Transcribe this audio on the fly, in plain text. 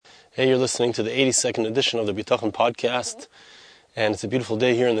Hey, you're listening to the 82nd edition of the Bitachon podcast, and it's a beautiful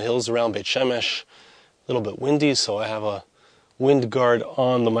day here in the hills around Beit Shemesh. A little bit windy, so I have a wind guard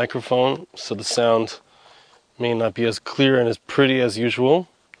on the microphone, so the sound may not be as clear and as pretty as usual,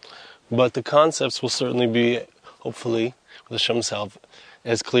 but the concepts will certainly be, hopefully, with Hashem's help,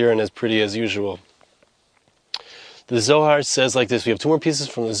 as clear and as pretty as usual. The Zohar says like this. We have two more pieces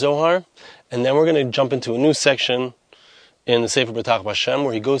from the Zohar, and then we're going to jump into a new section in the Sefer B'tach B'Hashem,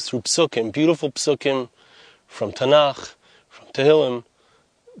 where he goes through psukim, beautiful psukim from Tanakh, from Tehillim,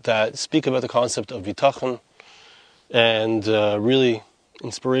 that speak about the concept of bitachon, and really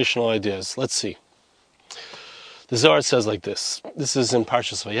inspirational ideas. Let's see. The Zohar says like this. This is in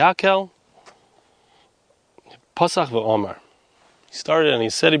Parshas Vayakel, Pasach v'Omer. He started and he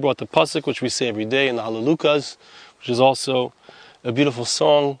said he brought the pasuk, which we say every day in the Hallelujahs, which is also a beautiful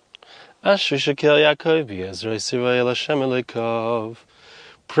song. Praiseworthy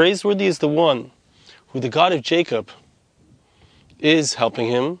is the one who the God of Jacob is helping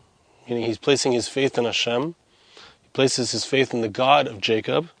him, meaning he's placing his faith in Hashem. He places his faith in the God of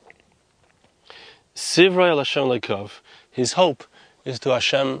Jacob. His hope is to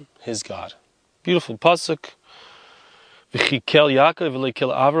Hashem, his God. Beautiful pasuk. Why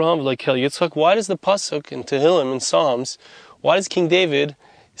does the pasuk in Tehillim, in Psalms, why does King David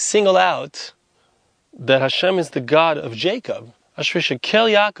single out that Hashem is the God of Jacob?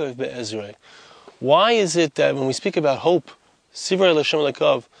 Why is it that when we speak about hope, when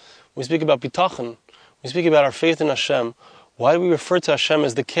we speak about bitachon, we speak about our faith in Hashem, why do we refer to Hashem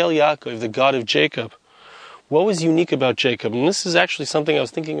as the Kel Yaakov, the God of Jacob? What was unique about Jacob? And this is actually something I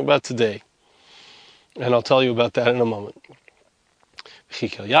was thinking about today, and I'll tell you about that in a moment. What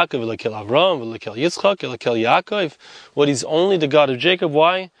he's only the God of Jacob,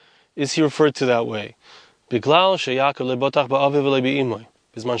 why is he referred to that way? Yaakov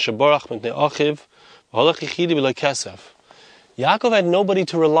had nobody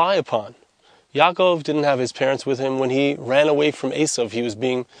to rely upon. Yaakov didn't have his parents with him. When he ran away from Esav, he was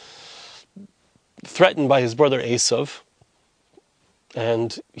being threatened by his brother Esav,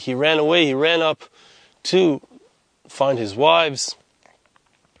 and he ran away. He ran up to find his wives,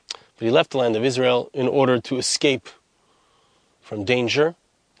 but he left the land of Israel in order to escape from danger.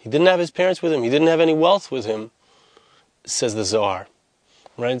 He didn't have his parents with him. He didn't have any wealth with him, says the Zohar.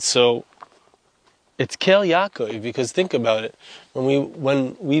 Right? So it's Kel Yaakov, because think about it.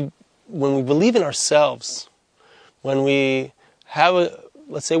 When we believe in ourselves, when we have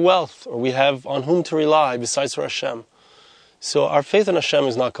let's say wealth, or we have on whom to rely besides for Hashem, so our faith in Hashem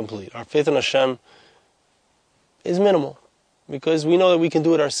is not complete. Our faith in Hashem is minimal, because we know that we can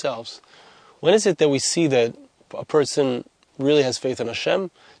do it ourselves. When is it that we see that a person really has faith in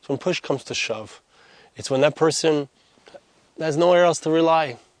Hashem? It's when push comes to shove. It's when that person has nowhere else to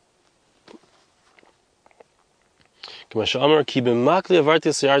rely. Yaakov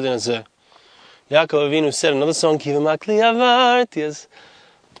Avinu said another song, Ki v'makli avarti es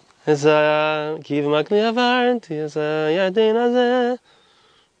Ki v'makli avarti es Yarden hazeh.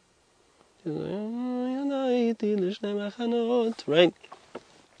 Right?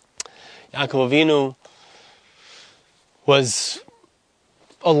 Yaakov Avinu was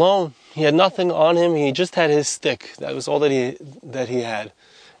alone. He had nothing on him. He just had his stick. That was all that he had.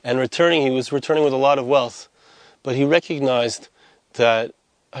 And he was returning with a lot of wealth. But he recognized that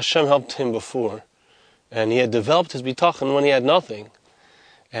Hashem helped him before, and he had developed his bitachon when he had nothing.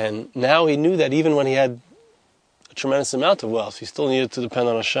 And now he knew that even when he had a tremendous amount of wealth, he still needed to depend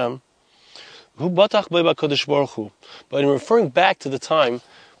on Hashem. But in referring back to the time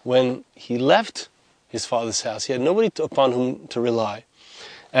when he left his father's house, he had nobody upon whom to rely.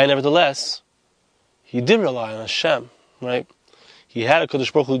 And nevertheless, he did rely on Hashem, right? He had a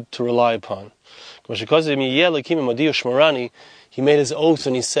Kodesh Baruch Hu to rely upon. He made his oath,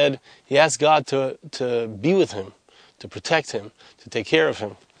 and he said, he asked God to be with him, to protect him, to take care of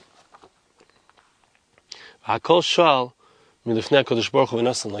him. He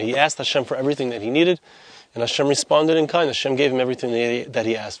asked Hashem for everything that he needed, and Hashem responded in kind. Hashem gave him everything that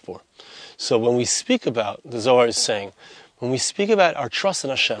he asked for. So when we speak about, the Zohar is saying, when we speak about our trust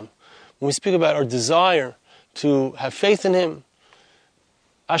in Hashem, when we speak about our desire to have faith in him,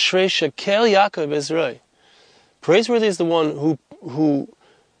 Ashrei shekel Yaakov Ezrei. Praiseworthy is the one who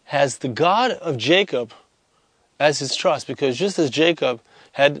has the God of Jacob as his trust, because just as Jacob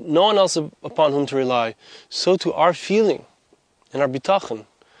had no one else upon whom to rely, so to our feeling and our bitachon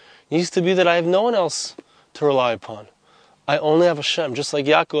needs to be that I have no one else to rely upon. I only have Hashem. Just like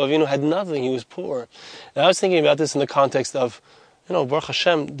Yaakov Avinu had nothing, he was poor. And I was thinking about this in the context of, Baruch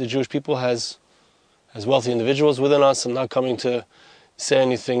Hashem, the Jewish people has wealthy individuals within us. I'm not coming to say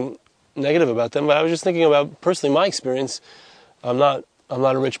anything negative about them, but I was just thinking about personally my experience. I'm not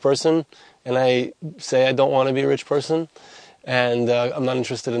a rich person, and I say I don't want to be a rich person, and I'm not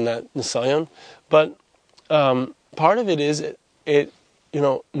interested in that nisayon. But part of it is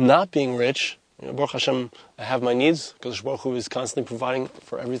not being rich. Baruch Hashem, I have my needs. Kadosh Baruch Hu is constantly providing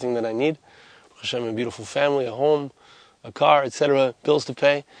for everything that I need. Baruch Hashem, a beautiful family, a home, a car, etc., bills to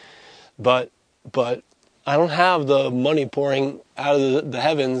pay. But I don't have the money pouring out of the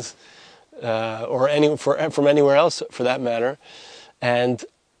heavens, from anywhere else for that matter, and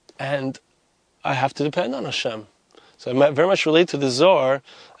I have to depend on Hashem. So I very much relate to the Zohar.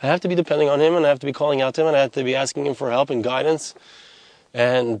 I have to be depending on Him, and I have to be calling out to Him, and I have to be asking Him for help and guidance.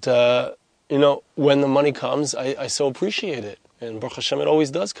 And when the money comes, I so appreciate it, and Baruch Hashem, it always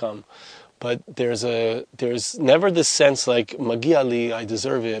does come. But there's never this sense like Magia li, I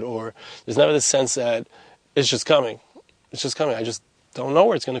deserve it, or there's never this sense that it's just coming. It's just coming. I just don't know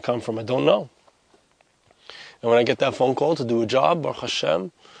where it's going to come from. I don't know. And when I get that phone call to do a job, Baruch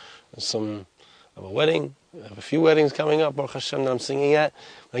Hashem, I have a wedding, I have a few weddings coming up, Baruch Hashem, that I'm singing at.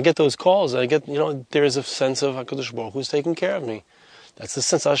 When I get those calls, there is a sense of HaKadosh Baruch Hu's taking care of me. That's the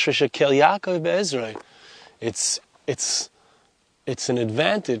sense of Ashrei Shekel Yaakov Be'ezrei. It's an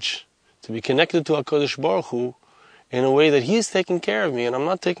advantage to be connected to HaKadosh Baruch Hu in a way that He is taking care of me, and I'm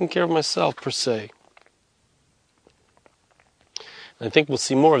not taking care of myself per se. And I think we'll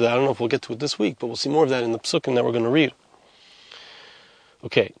see more of that. I don't know if we'll get to it this week, but we'll see more of that in the Psukim that we're going to read.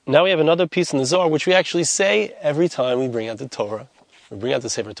 Okay, now we have another piece in the Zohar, which we actually say every time we bring out the Torah. We bring out the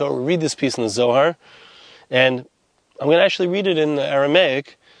Sefer Torah, we read this piece in the Zohar, and I'm going to actually read it in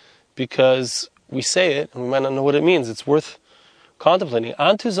Aramaic, because we say it, and we might not know what it means. It's worth contemplating.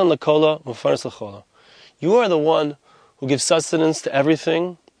 Antuzon lakola mufaris lachola. You are the one who gives sustenance to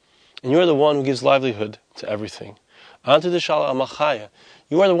everything, and you are the one who gives livelihood to everything. Antu deshala amachaya.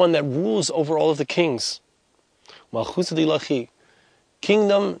 You are the one that rules over all of the kings. Malchus dilachi.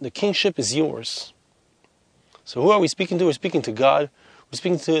 Kingdom, the kingship is yours. So who are we speaking to? We're speaking to God. We're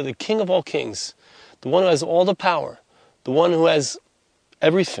speaking to the King of all kings, the one who has all the power, the one who has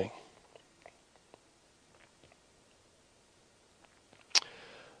everything.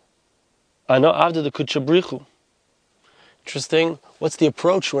 Ana avda the kuchabrichu. Interesting. What's the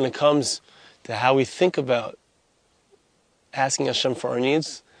approach when it comes to how we think about asking Hashem for our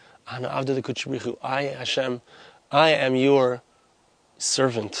needs? Ana avda the kuchabrichu. I, Hashem, I am your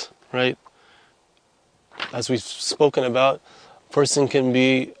servant, right? As we've spoken about, a person can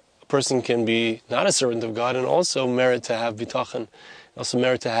be not a servant of God and also merit to have bitachon, also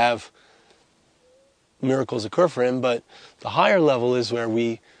merit to have miracles occur for him. But the higher level is where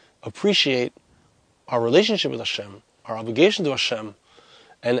we appreciate our relationship with Hashem, our obligation to Hashem,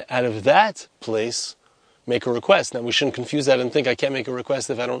 and out of that place make a request. Now we shouldn't confuse that and think I can't make a request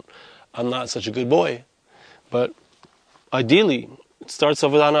if I'm not such a good boy. But ideally, it starts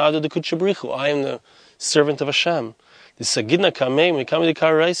off with Ana Adu Dekut Shabrichu. I am the servant of Hashem. The Sagidna Kamei Mikami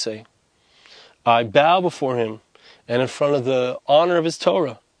Dekaraise. I bow before Him and in front of the honor of His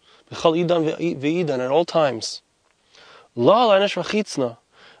Torah. B'chal Idan ve'idan at all times. La Lanesh Vachitzna.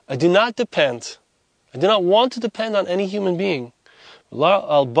 I do not want to depend on any human being. La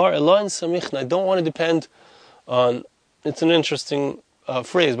al bar Eloin Samichna. I don't want to depend on. It's an interesting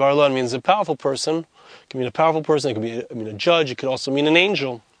phrase. Bar Eloin means a powerful person. It can mean a powerful person. It could mean a judge. It could also mean an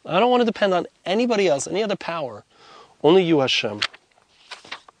angel. I don't want to depend on anybody else, any other power. Only you, Hashem.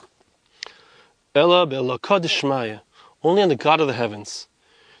 Ela be'elokad Shmaya. Only on the God of the heavens.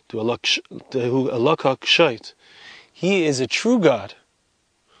 Hu elokah kshait. He is a true God.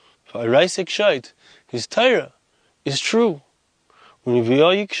 V'araisek kshait. His Torah is true.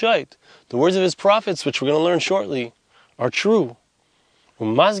 U'niviyah kshait. The words of His prophets, which we're going to learn shortly, are true.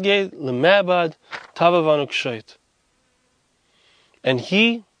 U'mazged lemabad tavavanu kshait. And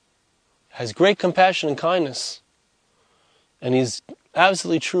He has great compassion and kindness. And He's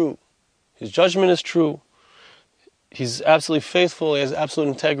absolutely true. His judgment is true. He's absolutely faithful. He has absolute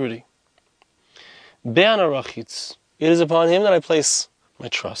integrity. Be'ana rachitz. It is upon Him that I place my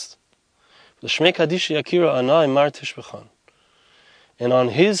trust. L'shmei kadish yakira anai mar tishbechan. And on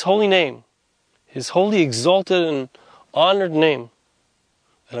His holy name, His holy, exalted, and honored name,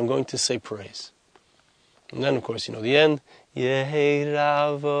 that I'm going to say praise. And then, of course, the end. Yehi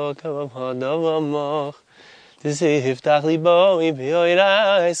ravo kavav hadavamoch.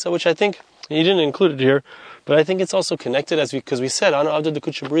 So, which I think, you didn't include it here, but I think it's also connected because we said,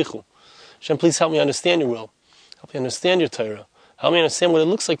 Hashem, please help me understand your will. Help me understand your Torah. Help me understand what it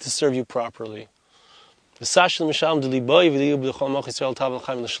looks like to serve you properly.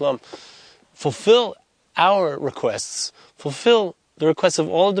 Fulfill our requests. Fulfill the requests of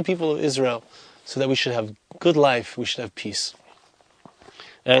all of the people of Israel, so that we should have good life, we should have peace.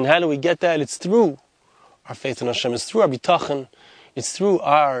 And how do we get that? It's through our faith in Hashem, it's through our bitachon, it's through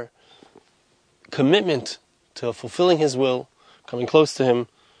our commitment to fulfilling His will, coming close to Him,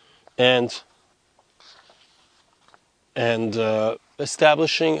 and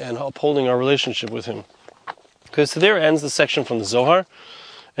establishing and upholding our relationship with Him. Okay, so there ends the section from the Zohar,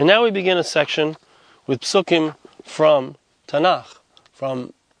 and now we begin a section with psukim from Tanakh,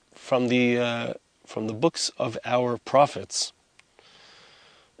 from the books of our prophets.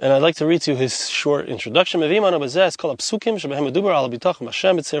 And I'd like to read to you his short introduction. We're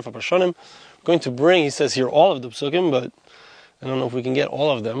going to bring, he says here, all of the psukim, but I don't know if we can get all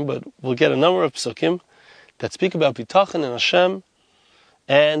of them, but we'll get a number of psukim that speak about bitachon and Hashem,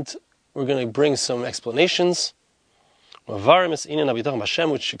 and we're going to bring some explanations,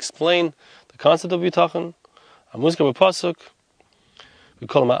 which explain the concept of bitachon. He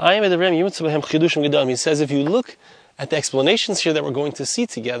says, if you look at the explanations here that we're going to see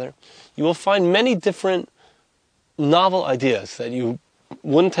together, you will find many different novel ideas that you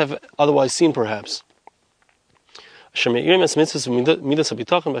wouldn't have otherwise seen, perhaps. It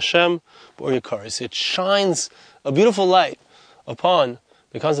shines a beautiful light upon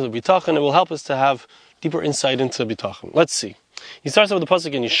the concept of bitachon. It will help us to have deeper insight into bitachon. Let's see. He starts off with the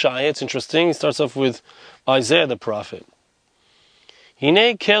pasuk in Yeshaya. It's interesting. He starts off with Isaiah the prophet.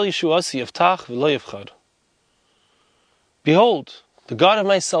 Behold, the God of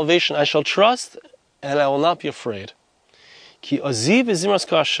my salvation I shall trust, and I will not be afraid. Ki aziv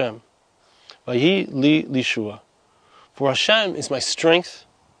v'zimraska Hashem, v'yi li lishua. For Hashem is my strength.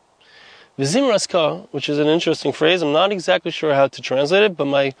 V'zimraska, which is an interesting phrase, I'm not exactly sure how to translate it, but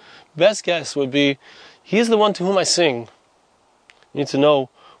my best guess would be, He is the one to whom I sing. You need to know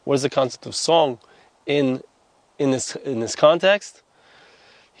what is the concept of song in this context.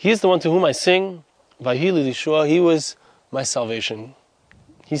 He is the one to whom I sing. V'yi li lishua. He was my salvation.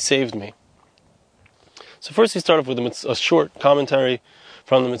 He saved me. So first we start off with a short commentary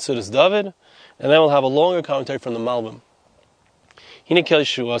from the Metzudas David, and then we'll have a longer commentary from the Malbim. Hine kel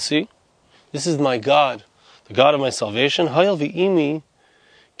yeshuasi, this is my God, the God of my salvation. Hayal v'imi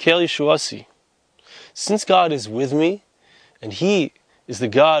kel yeshuasi. Since God is with me, and He is the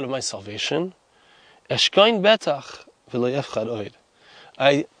God of my salvation, eshkain betach v'lo yefchad oid.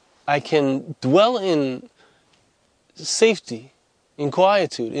 I can dwell in safety, in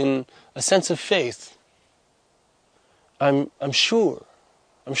quietude, in a sense of faith. I'm sure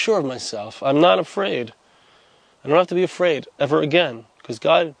of myself. I'm not afraid. I don't have to be afraid ever again, because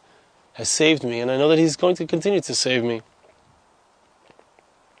God has saved me, and I know that He's going to continue to save me.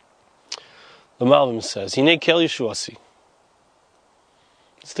 The Malbim says, Hinei kel yeshuasi.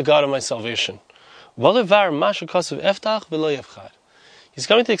 It's the God of my salvation. He's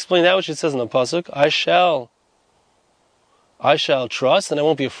coming to explain that which it says in the pasuk, I shall trust and I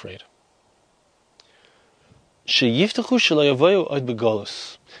won't be afraid. Says the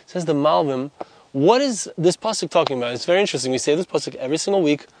Malbim, what is this pasuk talking about? It's very interesting. We say this pasuk every single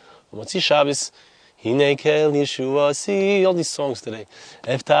week. Motzi Shabbos, Hinei kel yeshuasi, all these songs today.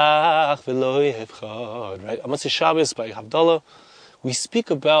 Eftach v'lo yefchad, right? Motzi Shabbos by Havdalah. We speak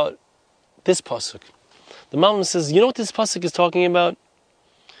about this pasuk. The Malbim says, you know what this pasuk is talking about?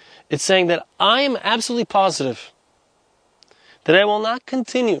 It's saying that I am absolutely positive that I will not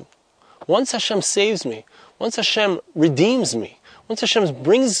continue. Once Hashem saves me, once Hashem redeems me, once Hashem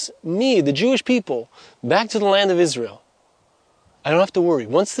brings me, the Jewish people, back to the land of Israel, I don't have to worry.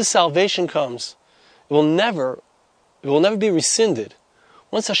 Once the salvation comes, it will never be rescinded.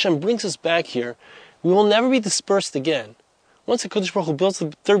 Once Hashem brings us back here, we will never be dispersed again. Once the Kodesh Baruch Hu builds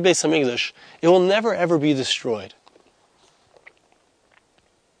the third Beis Hamikdash, it will never ever be destroyed.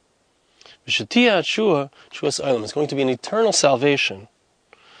 It's going to be an eternal salvation.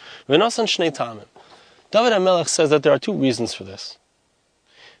 David HaMelech says that there are two reasons for this.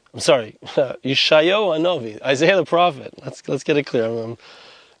 I'm sorry, Yeshayahu Hanavi, Isaiah the prophet. Let's get it clear.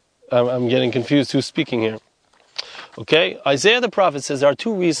 I'm getting confused who's speaking here. Okay, Isaiah the prophet says there are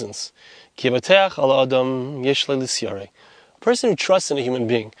two reasons. A person who trusts in a human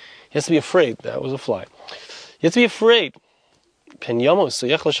being, he has to be afraid. That was a fly. He has to be afraid.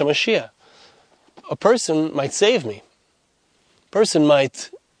 A person might save me. A person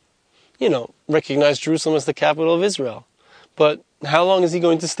might, recognize Jerusalem as the capital of Israel. But how long is he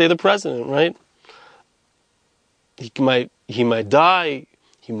going to stay the president, right? He might die,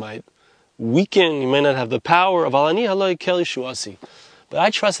 he might weaken, he might not have the power of Alani Haloi Kel Yeshuasi. But I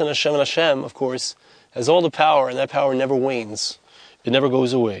trust in Hashem, and Hashem, of course, has all the power, and that power never wanes. It never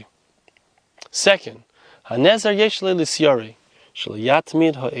goes away. Second, Hanezer Yesh Le Lisyari. Shel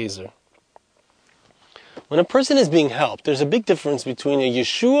yatmid ha'ezer. When a person is being helped, there's a big difference between a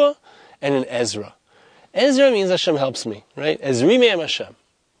Yeshua and an Ezra. Ezra means Hashem helps me, right? Ezri me'em Hashem.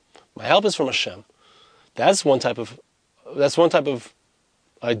 My help is from Hashem. That's one type of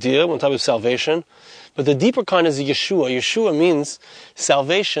idea, one type of salvation. But the deeper kind is a Yeshua. Yeshua means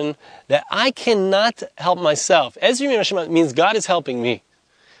salvation that I cannot help myself. Ezri me'em Hashem means God is helping me,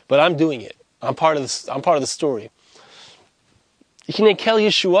 but I'm doing it. I'm part of the story. Hinekel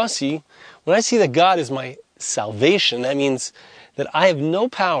Yeshuasi. When I see that God is my salvation, that means that I have no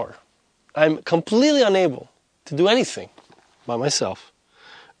power. I'm completely unable to do anything by myself.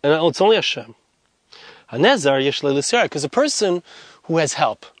 And it's only Hashem. HaNezar yesh le'lisera, because a person who has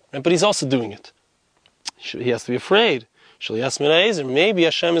help, right, but he's also doing it, he has to be afraid. Maybe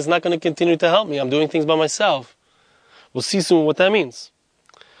Hashem is not going to continue to help me. I'm doing things by myself. We'll see soon what that means.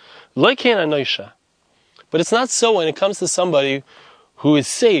 But it's not so when it comes to somebody who is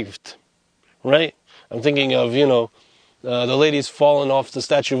saved. Right? I'm thinking of, the lady's fallen off the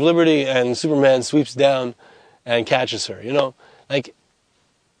Statue of Liberty and Superman sweeps down and catches her. Like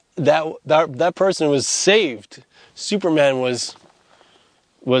that person was saved. Superman was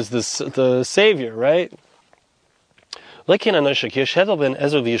the savior, right? When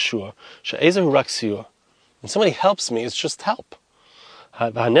somebody helps me, it's just help.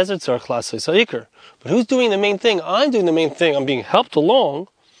 But who's doing the main thing? I'm doing the main thing. I'm being helped along.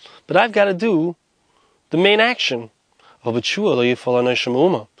 But I've got to do the main action. When it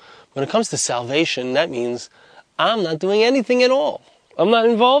comes to salvation, that means I'm not doing anything at all. I'm not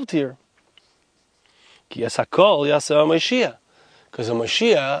involved here. Because a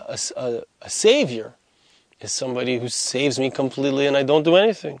Mashiach, a savior, is somebody who saves me completely and I don't do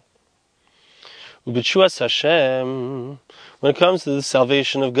anything. When it comes to the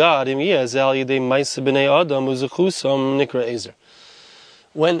salvation of God,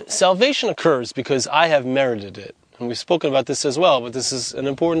 when salvation occurs because I have merited it, and we've spoken about this as well, but this is an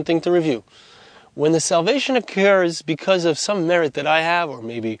important thing to review. When the salvation occurs because of some merit that I have, or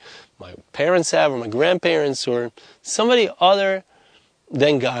maybe my parents have, or my grandparents, or somebody other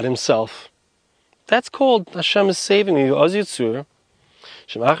than God Himself, that's called Hashem is saving me. If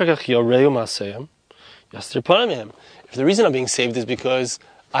the reason I'm being saved is because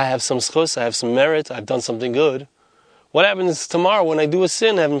I have some schus, I have some merit, I've done something good, what happens tomorrow when I do a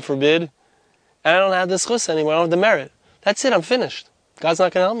sin, heaven forbid, and I don't have the schus anymore, I don't have the merit? That's it, I'm finished. God's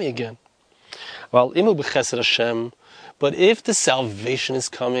not going to help me again. Well, imu b'chesed Hashem, but if the salvation is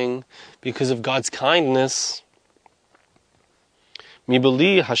coming because of God's kindness,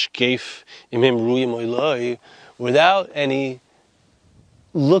 mibali hashkeif imim ruyim oiloi, without any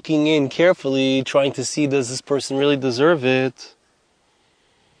looking in carefully, trying to see, does this person really deserve it?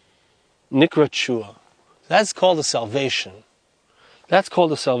 Nikra Tshua. That's called a salvation. That's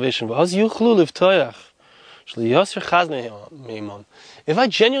called a salvation. If I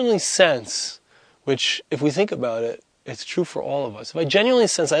genuinely sense, which if we think about it, it's true for all of us. If I genuinely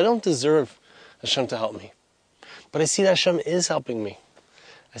sense I don't deserve Hashem to help me, but I see that Hashem is helping me.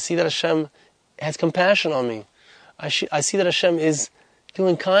 I see that Hashem has compassion on me. I see that Hashem is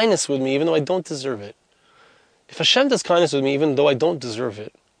doing kindness with me even though I don't deserve it. If Hashem does kindness with me even though I don't deserve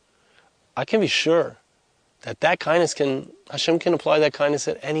it, I can be sure that kindness Hashem can apply that kindness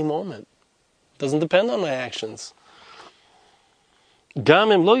at any moment. It doesn't depend on my actions. I can know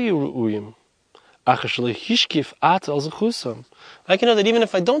that even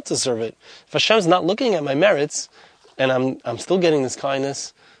if I don't deserve it, if Hashem's not looking at my merits, and I'm still getting this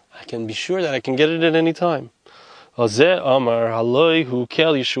kindness, I can be sure that I can get it at any time. That's why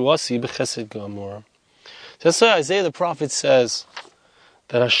Isaiah the prophet says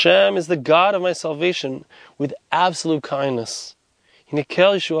that Hashem is the God of my salvation with absolute kindness. And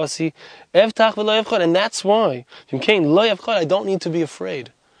that's why I don't need to be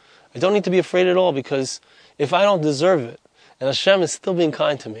afraid. I don't need to be afraid at all, because if I don't deserve it, and Hashem is still being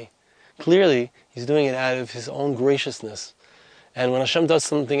kind to me, clearly He's doing it out of His own graciousness. And when Hashem does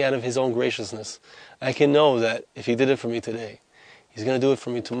something out of His own graciousness, I can know that if He did it for me today, He's going to do it for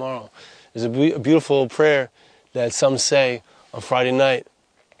me tomorrow. There's a beautiful prayer that some say on Friday night,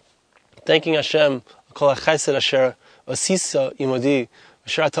 thanking Hashem,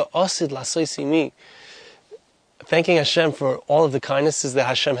 thanking Hashem for all of the kindnesses that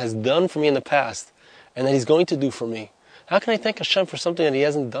Hashem has done for me in the past and that He's going to do for me. How can I thank Hashem for something that He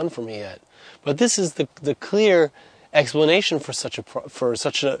hasn't done for me yet? But this is the clear explanation for such a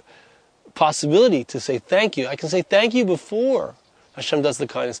possibility to say thank you. I can say thank you before Hashem does the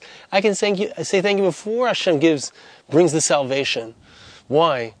kindness. I can say thank you before Hashem brings the salvation.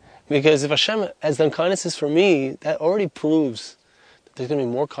 Why? Because if Hashem has done kindnesses for me, that already proves there's going to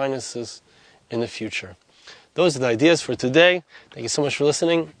be more kindnesses in the future. Those are the ideas for today. Thank you so much for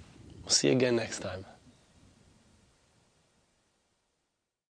listening. We'll see you again next time.